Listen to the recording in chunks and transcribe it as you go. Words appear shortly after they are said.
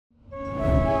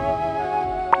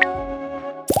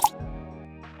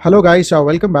Hello guys,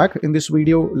 welcome back. In this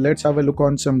video, let's have a look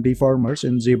on some deformers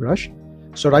in ZBrush.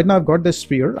 So right now I've got this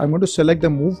sphere. I'm going to select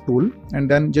the move tool and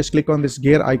then just click on this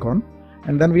gear icon.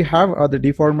 And then we have the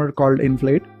deformer called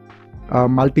Inflate,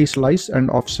 MultiSlice and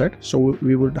Offset. So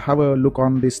we would have a look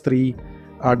on these three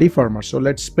deformers. So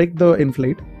let's pick the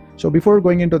Inflate. So before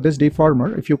going into this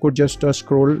deformer, if you could just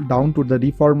scroll down to the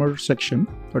deformer section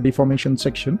or deformation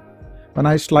section. When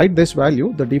I slide this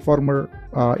value, the deformer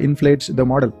inflates the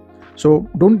model. So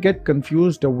don't get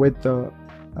confused with the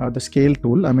scale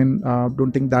tool. I mean,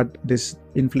 don't think that this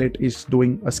inflate is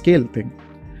doing a scale thing.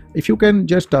 If you can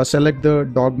just select the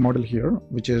dog model here,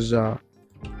 which is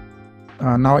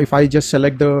now if I just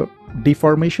select the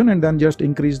deformation and then just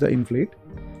increase the inflate,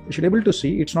 you should be able to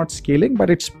see it's not scaling, but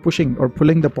it's pushing or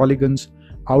pulling the polygons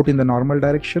out in the normal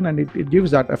direction, and it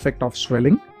gives that effect of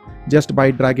swelling just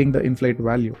by dragging the inflate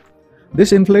value.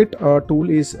 This inflate tool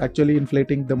is actually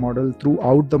inflating the model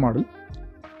throughout the model.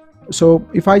 So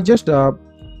if I just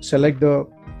select the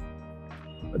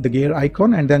gear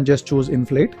icon and then just choose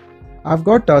inflate, I've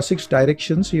got 6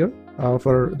 directions here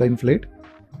for the inflate.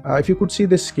 If you could see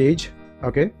this cage,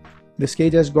 okay, this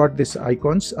cage has got these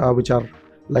icons which are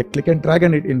like click and drag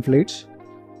and it inflates.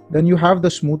 Then you have the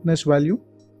smoothness value,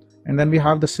 and then we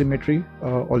have the symmetry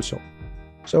also.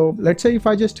 So let's say if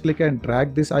I just click and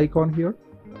drag this icon here,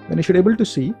 then you should be able to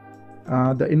see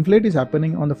the inflate is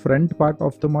happening on the front part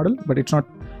of the model, but it's not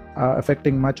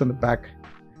affecting much on the back.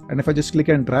 And if I just click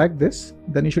and drag this,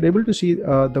 then you should be able to see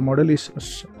the model is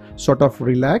sort of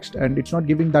relaxed, and it's not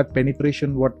giving that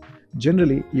penetration what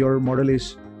generally your model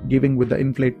is giving with the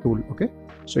inflate tool. Okay,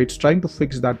 so it's trying to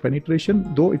fix that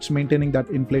penetration, though it's maintaining that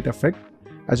inflate effect.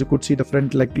 As you could see, the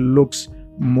front like looks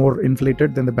more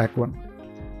inflated than the back one.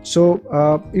 So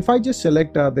if I just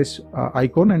select this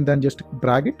icon and then just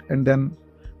drag it and then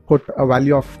put a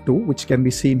value of 2, which can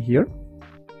be seen here,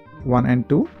 1 and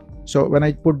 2. So when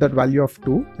I put that value of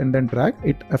 2 and then drag,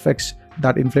 it affects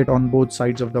that inflate on both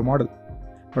sides of the model.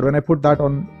 But when I put that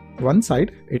on one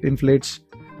side, it inflates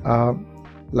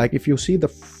like if you see, the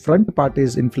front part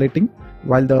is inflating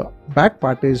while the back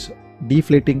part is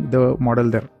deflating the model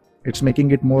there. It's making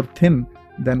it more thin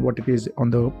than what it is on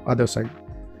the other side.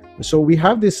 So we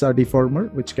have this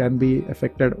deformer which can be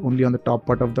affected only on the top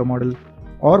part of the model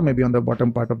or maybe on the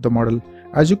bottom part of the model.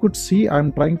 As you could see,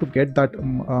 I'm trying to get that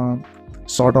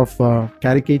sort of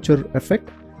caricature effect.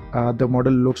 The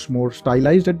model looks more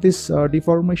stylized at this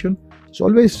deformation. So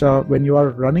always when you are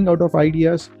running out of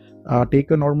ideas, take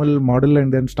a normal model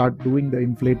and then start doing the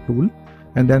inflate tool,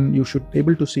 and then you should be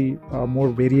able to see more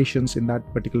variations in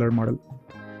that particular model.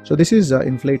 So this is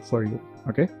inflate for you.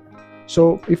 Okay.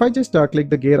 So if I just click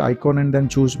the gear icon and then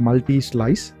choose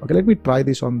multi-slice, okay, let me try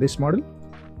this on this model,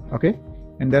 okay,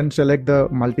 and then select the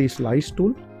multi-slice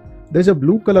tool. There's a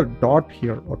blue color dot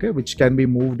here, okay, which can be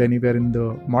moved anywhere in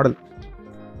the model.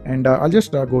 And I'll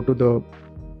just go to the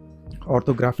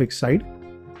orthographic side,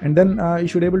 and then you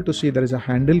should be able to see there is a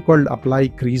handle called apply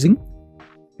creasing,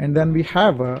 and then we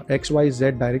have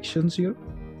XYZ directions here.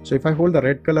 So if I hold the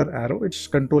red color arrow, it's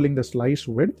controlling the slice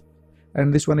width,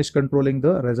 and this one is controlling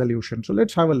the resolution. So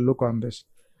let's have a look on this.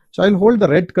 So I'll hold the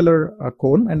red color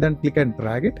cone and then click and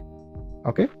drag it.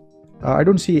 Okay, I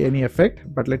don't see any effect,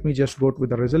 but let me just go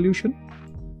with the resolution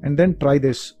and then try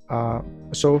this.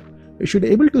 So you should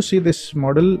be able to see this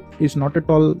model is not at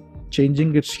all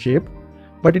changing its shape,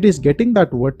 but it is getting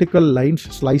that vertical lines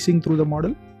slicing through the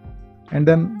model, and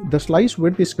then the slice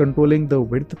width is controlling the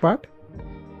width part,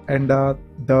 and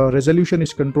the resolution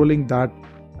is controlling that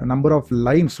number of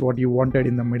lines what you wanted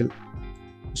in the middle.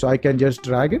 So I can just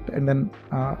drag it and then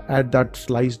add that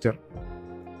slice there.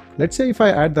 Let's say if I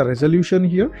add the resolution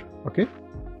here, okay,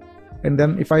 and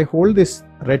then if I hold this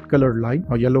red color line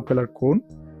or yellow color cone,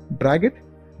 drag it,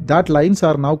 that lines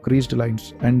are now creased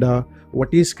lines. And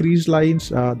what is creased lines?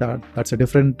 That's a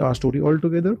different story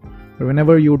altogether.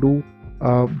 Whenever you do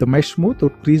the mesh smooth, the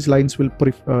creased lines will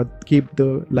keep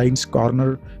the lines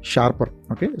corner sharper.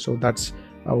 Okay, so that's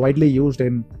widely used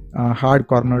in hard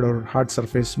cornered or hard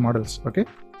surface models. Okay,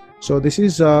 so this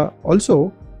is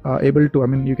also able to, I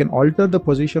mean, you can alter the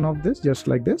position of this just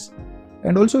like this,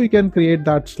 and also you can create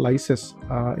that slices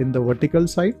in the vertical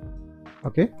side.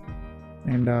 Okay,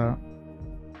 and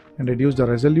reduce the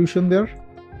resolution there,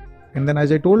 and then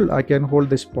as I told, I can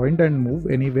hold this point and move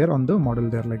anywhere on the model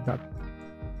there like that.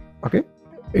 Okay,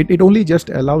 it only just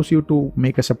allows you to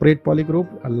make a separate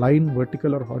polygroup, a line,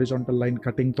 vertical or horizontal line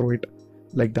cutting through it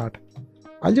like that.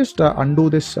 I'll just undo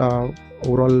this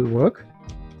overall work,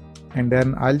 and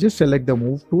then I'll just select the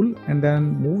move tool and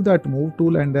then move that move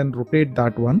tool and then rotate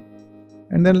that one,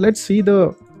 and then let's see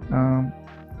the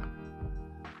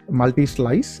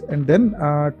MultiSlice, and then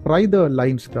try the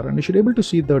lines there, and you should be able to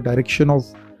see the direction of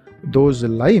those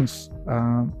lines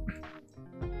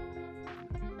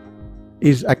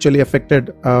is actually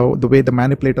affected the way the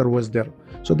manipulator was there.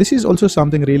 So this is also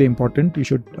something really important you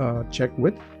should check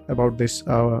with about this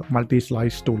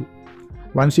MultiSlice tool.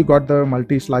 Once you got the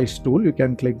MultiSlice tool, you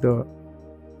can click the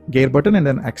gear button and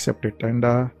then accept it. And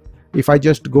if I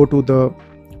just go to the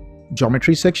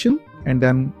geometry section and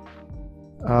then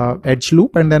edge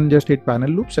loop and then just hit panel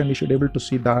loops, and you should be able to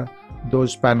see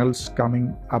those panels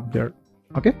coming up there.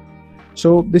 Okay,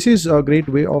 so this is a great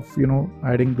way of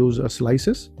adding those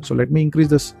slices. So let me increase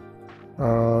this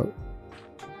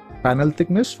panel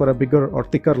thickness for a bigger or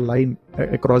thicker line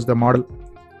across the model.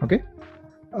 Okay,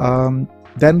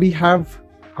 then we have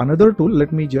another tool.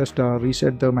 Let me just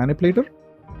reset the manipulator,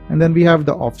 and then we have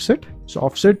the offset. So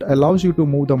offset allows you to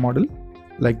move the model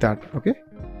like that. Okay,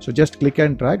 so just click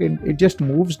and drag and it just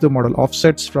moves the model,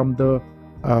 offsets from the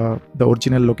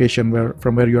original location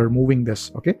from where you are moving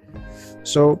this. Okay,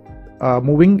 so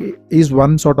moving is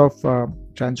one sort of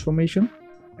transformation,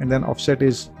 and then offset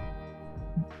is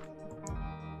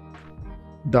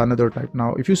the another type.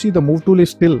 Now if you see, the move tool is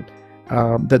still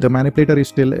the manipulator is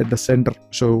still at the center,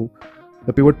 so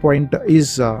the pivot point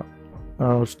is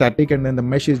static, and then the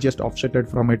mesh is just offsetted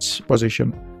from its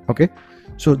position. Okay,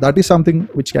 so that is something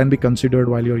which can be considered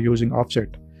while you're using offset.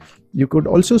 You could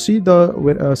also see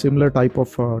the similar type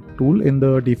of tool in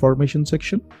the deformation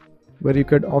section, where you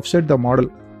could offset the model.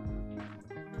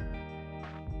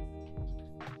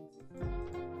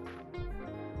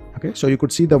 Okay, so you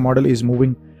could see the model is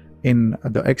moving in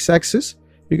the x-axis.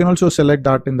 You can also select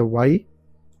that in the y.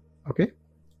 Okay,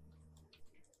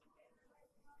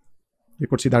 you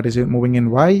could see that is moving in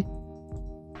y,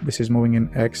 this is moving in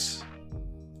x,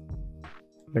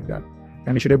 like that,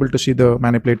 and you should be able to see the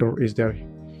manipulator is there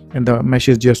and the mesh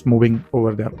is just moving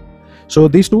over there. So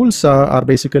these tools are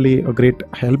basically a great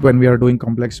help when we are doing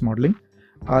complex modeling.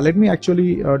 Let me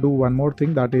actually do one more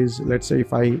thing, that is, let's say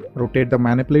if I rotate the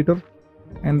manipulator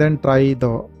and then try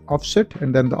the offset,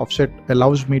 and then the offset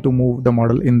allows me to move the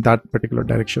model in that particular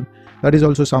direction. That is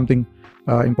also something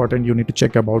important you need to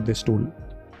check about this tool.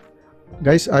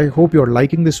 Guys, I hope you're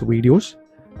liking these videos.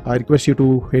 I request you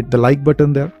to hit the like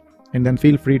button there, and then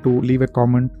feel free to leave a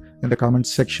comment in the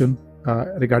comments section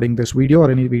regarding this video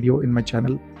or any video in my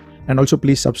channel, and also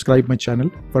please subscribe my channel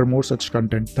for more such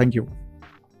content. Thank you.